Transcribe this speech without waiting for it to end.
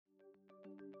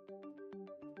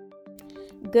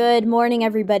Good morning,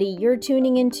 everybody. You're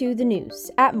tuning into the news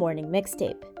at Morning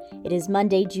Mixtape. It is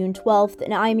Monday, June 12th,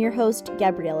 and I'm your host,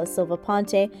 Gabriela Silva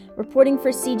Ponte, reporting for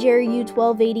CJRU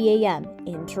 1280 AM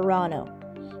in Toronto.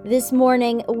 This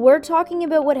morning, we're talking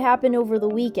about what happened over the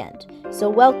weekend, so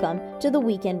welcome to the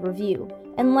Weekend Review,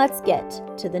 and let's get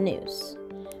to the news.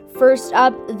 First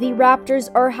up, the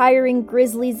Raptors are hiring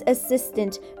Grizzlies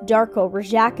assistant Darko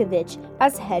Rajakovic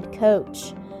as head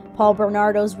coach. Paul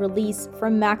Bernardo's release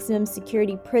from maximum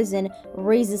security prison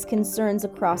raises concerns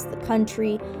across the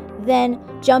country. Then,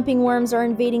 jumping worms are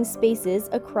invading spaces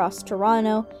across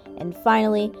Toronto. And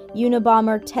finally,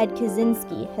 Unabomber Ted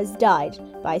Kaczynski has died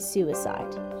by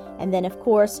suicide. And then, of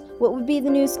course, what would be the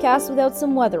newscast without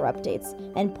some weather updates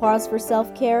and pause for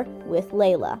self-care with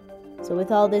Leila. So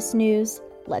with all this news,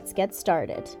 let's get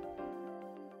started.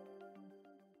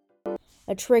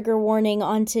 A trigger warning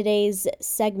on today's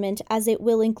segment, as it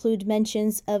will include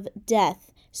mentions of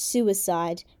death,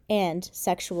 suicide, and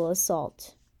sexual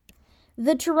assault.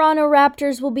 The Toronto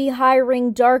Raptors will be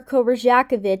hiring Darko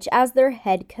Rajakovic as their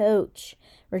head coach.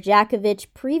 Rajakovic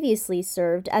previously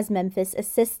served as Memphis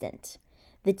assistant.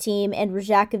 The team and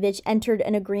Rajakovic entered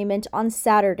an agreement on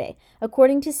Saturday,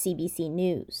 according to CBC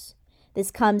News.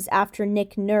 This comes after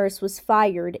Nick Nurse was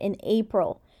fired in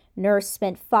April. Nurse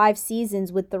spent 5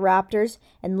 seasons with the Raptors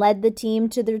and led the team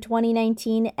to their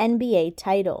 2019 NBA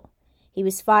title. He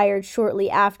was fired shortly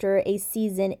after a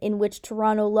season in which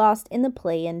Toronto lost in the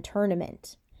play-in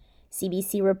tournament.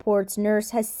 CBC reports Nurse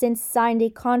has since signed a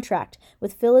contract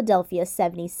with Philadelphia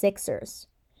 76ers.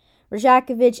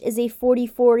 Rajakovic is a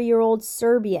 44-year-old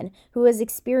Serbian who has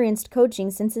experienced coaching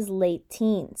since his late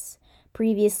teens.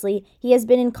 Previously, he has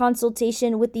been in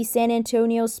consultation with the San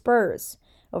Antonio Spurs.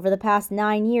 Over the past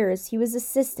 9 years, he was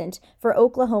assistant for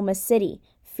Oklahoma City,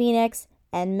 Phoenix,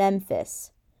 and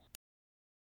Memphis.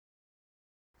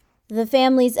 The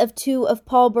families of 2 of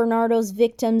Paul Bernardo's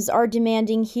victims are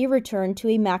demanding he return to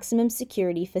a maximum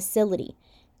security facility.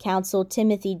 Counsel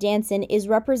Timothy Danson is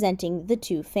representing the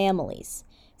 2 families.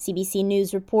 CBC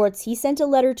News reports he sent a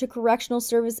letter to Correctional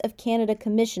Service of Canada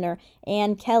Commissioner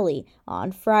Anne Kelly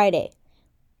on Friday.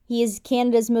 He is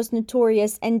Canada's most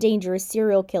notorious and dangerous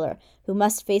serial killer who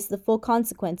must face the full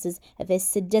consequences of his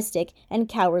sadistic and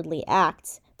cowardly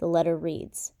acts, the letter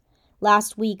reads.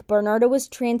 Last week, Bernardo was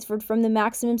transferred from the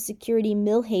maximum security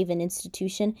Millhaven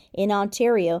Institution in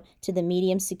Ontario to the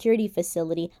medium security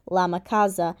facility La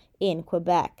Macasa in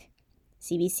Quebec.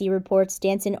 CBC reports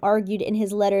Danson argued in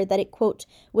his letter that it, quote,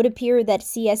 would appear that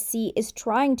CSC is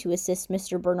trying to assist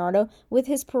Mr. Bernardo with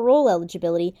his parole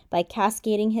eligibility by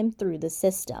cascading him through the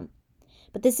system.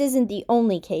 But this isn't the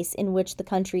only case in which the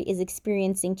country is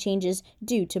experiencing changes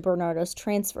due to Bernardo's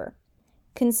transfer.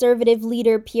 Conservative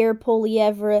leader Pierre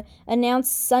Poilievre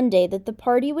announced Sunday that the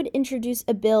party would introduce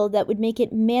a bill that would make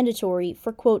it mandatory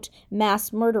for, quote,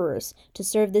 mass murderers to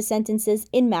serve the sentences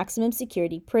in maximum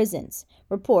security prisons,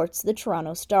 reports the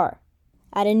Toronto Star.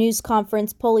 At a news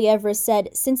conference, Poilievre said,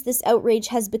 since this outrage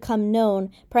has become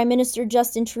known, Prime Minister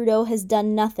Justin Trudeau has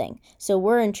done nothing, so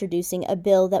we're introducing a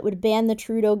bill that would ban the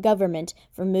Trudeau government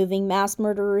from moving mass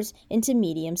murderers into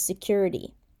medium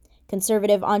security.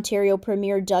 Conservative Ontario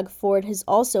Premier Doug Ford has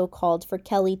also called for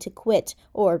Kelly to quit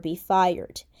or be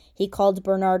fired. He called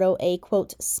Bernardo a,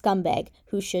 quote, scumbag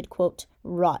who should, quote,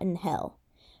 rot in hell.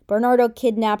 Bernardo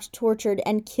kidnapped, tortured,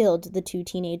 and killed the 2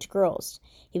 teenage girls.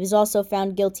 He was also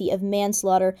found guilty of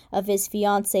manslaughter of his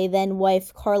fiancée, then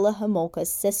wife, Karla Homolka's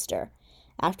sister.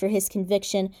 After his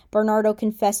conviction, Bernardo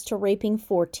confessed to raping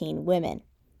 14 women.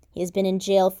 He has been in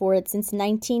jail for it since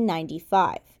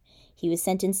 1995. He was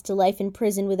sentenced to life in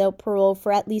prison without parole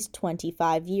for at least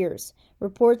 25 years,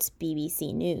 reports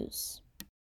BBC News.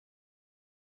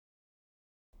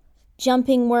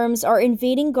 Jumping worms are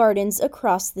invading gardens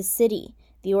across the city.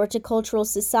 The horticultural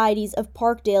societies of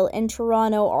Parkdale and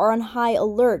Toronto are on high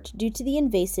alert due to the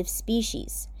invasive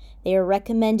species. They are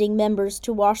recommending members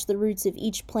to wash the roots of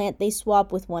each plant they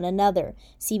swap with one another,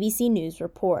 CBC News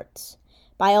reports.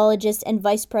 Biologist and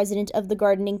vice president of the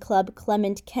gardening club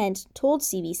Clement Kent told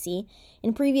CBC,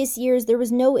 in previous years there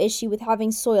was no issue with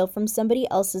having soil from somebody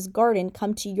else's garden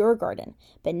come to your garden,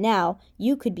 but now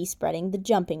you could be spreading the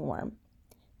jumping worm.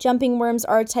 Jumping worms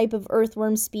are a type of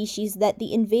earthworm species that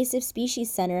the Invasive Species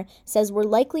Center says were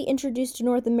likely introduced to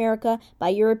North America by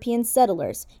European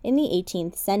settlers in the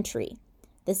 18th century.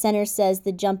 The center says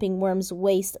the jumping worm's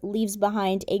waste leaves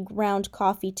behind a ground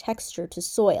coffee texture to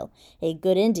soil, a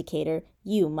good indicator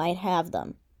you might have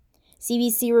them.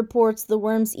 CBC reports the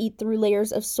worms eat through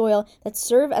layers of soil that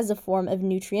serve as a form of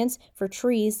nutrients for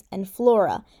trees and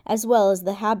flora, as well as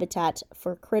the habitat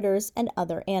for critters and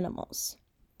other animals.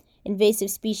 Invasive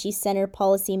Species Center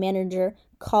Policy Manager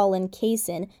Colin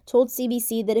Kaysen, told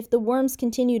CBC that if the worms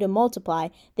continue to multiply,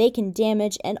 they can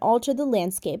damage and alter the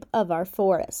landscape of our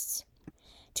forests.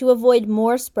 To avoid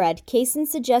more spread, Kaysen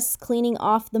suggests cleaning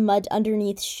off the mud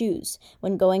underneath shoes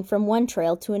when going from one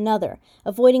trail to another,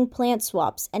 avoiding plant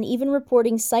swaps, and even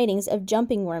reporting sightings of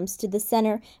jumping worms to the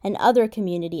center and other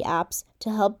community apps to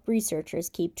help researchers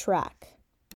keep track.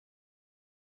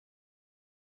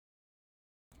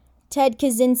 Ted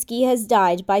Kaczynski has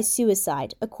died by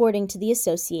suicide, according to the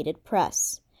Associated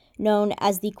Press. Known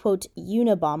as the, quote,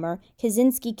 Unabomber,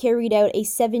 Kaczynski carried out a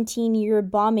 17-year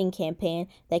bombing campaign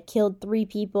that killed 3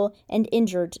 people and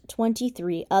injured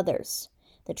 23 others.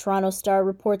 The Toronto Star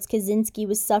reports Kaczynski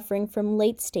was suffering from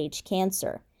late-stage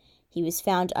cancer. He was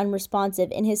found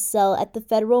unresponsive in his cell at the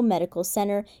Federal Medical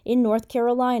Center in North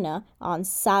Carolina on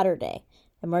Saturday.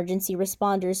 Emergency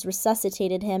responders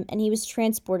resuscitated him and he was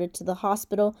transported to the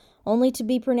hospital, only to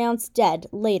be pronounced dead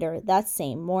later that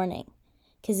same morning.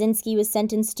 Kaczynski was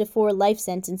sentenced to 4 life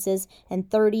sentences and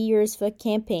 30 years for a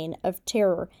campaign of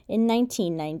terror in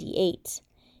 1998.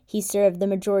 He served the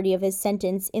majority of his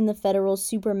sentence in the federal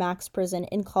Supermax prison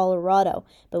in Colorado,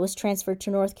 but was transferred to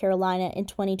North Carolina in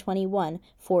 2021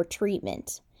 for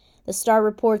treatment. The Star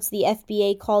reports the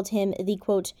FBI called him the,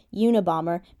 quote,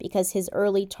 Unabomber because his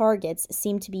early targets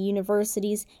seemed to be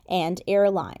universities and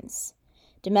airlines.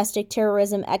 Domestic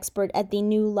terrorism expert at the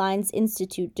New Lines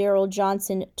Institute, Daryl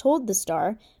Johnson, told the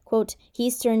Star, quote,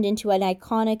 he's turned into an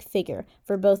iconic figure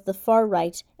for both the far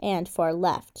right and far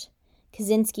left.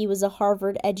 Kaczynski was a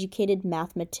Harvard-educated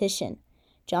mathematician.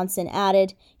 Johnson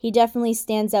added, he definitely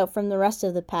stands out from the rest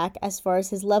of the pack as far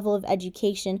as his level of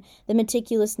education, the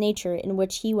meticulous nature in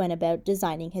which he went about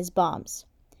designing his bombs.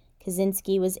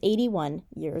 Kaczynski was 81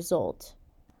 years old.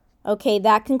 Okay,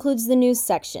 that concludes the news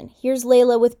section. Here's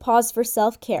Leila with Pause for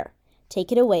Self-Care.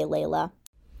 Take it away, Leila.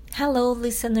 Hello,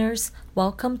 listeners.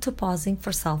 Welcome to Pausing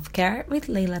for Self-Care with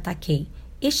Leila Takei.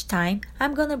 Each time,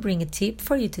 I'm gonna bring a tip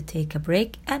for you to take a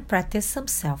break and practice some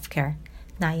self-care.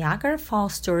 Niagara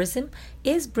Falls Tourism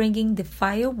is bringing the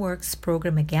fireworks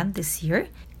program again this year,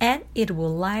 and it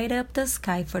will light up the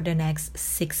sky for the next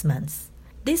 6 months.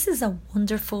 This is a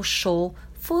wonderful show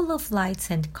full of lights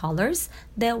and colors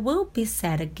that will be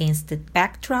set against the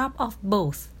backdrop of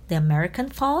both the American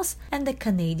Falls and the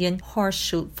Canadian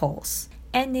Horseshoe Falls.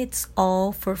 And it's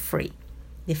all for free.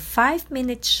 The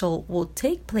 5-minute show will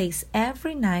take place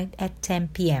every night at 10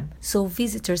 p.m., so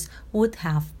visitors would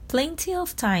have plenty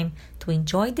of time to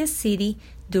enjoy the city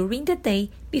during the day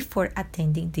before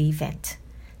attending the event.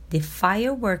 The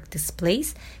firework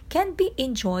displays can be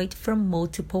enjoyed from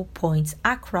multiple points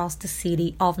across the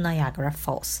city of Niagara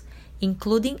Falls,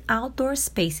 including outdoor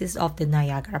spaces of the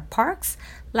Niagara Parks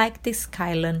like the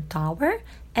Skyline Tower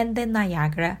and the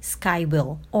Niagara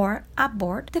Skywheel, or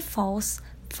aboard the Falls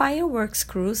fireworks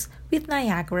cruise with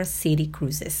Niagara City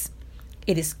Cruises.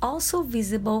 It is also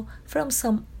visible from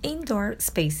some indoor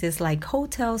spaces like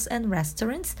hotels and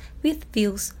restaurants with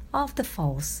views of the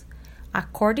falls.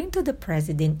 According to the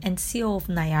president and CEO of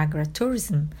Niagara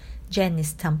Tourism,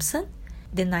 Janice Thompson,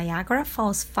 the Niagara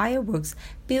Falls fireworks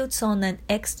builds on an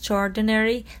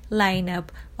extraordinary lineup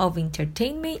of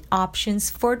entertainment options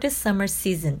for the summer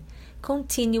season,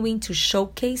 continuing to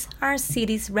showcase our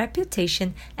city's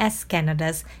reputation as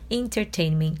Canada's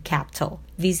entertainment capital.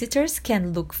 Visitors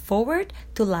can look forward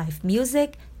to live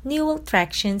music, new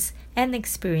attractions and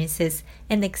experiences,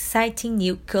 and exciting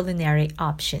new culinary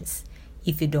options.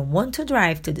 If you don't want to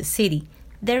drive to the city,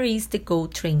 there is the GO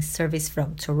train service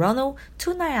from Toronto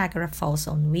to Niagara Falls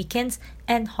on weekends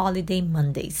and holiday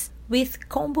Mondays, with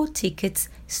combo tickets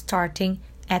starting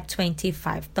at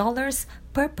 $25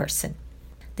 per person.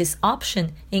 This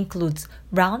option includes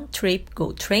round-trip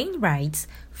GO train rides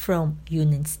from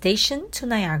Union Station to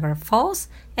Niagara Falls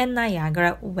and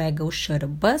Niagara Waggle shuttle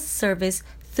bus service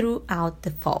throughout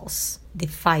the falls. The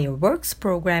fireworks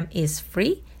program is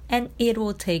free and it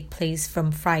will take place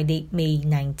from Friday, May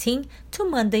 19 to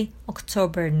Monday,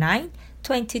 October 9,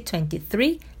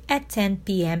 2023 at 10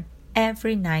 p.m.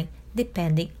 every night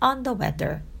depending on the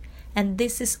weather. And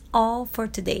this is all for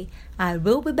today. I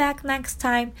will be back next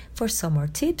time for some more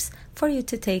tips for you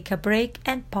to take a break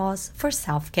and pause for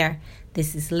self-care.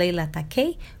 This is Leila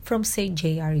Takei from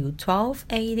CJRU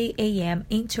 1280 AM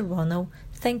in Toronto.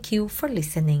 Thank you for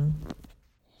listening.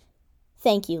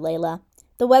 Thank you, Leila.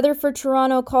 The weather for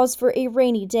Toronto calls for a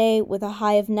rainy day with a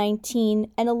high of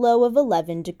 19 and a low of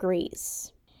 11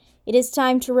 degrees. It is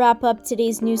time to wrap up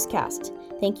today's newscast.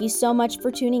 Thank you so much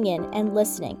for tuning in and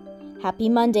listening. Happy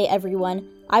Monday, everyone.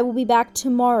 I will be back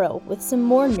tomorrow with some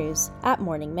more news at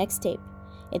Morning Mixtape.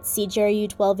 It's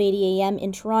CJRU 1280 AM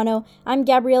in Toronto. I'm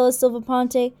Gabriela Silva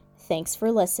Ponte. Thanks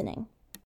for listening.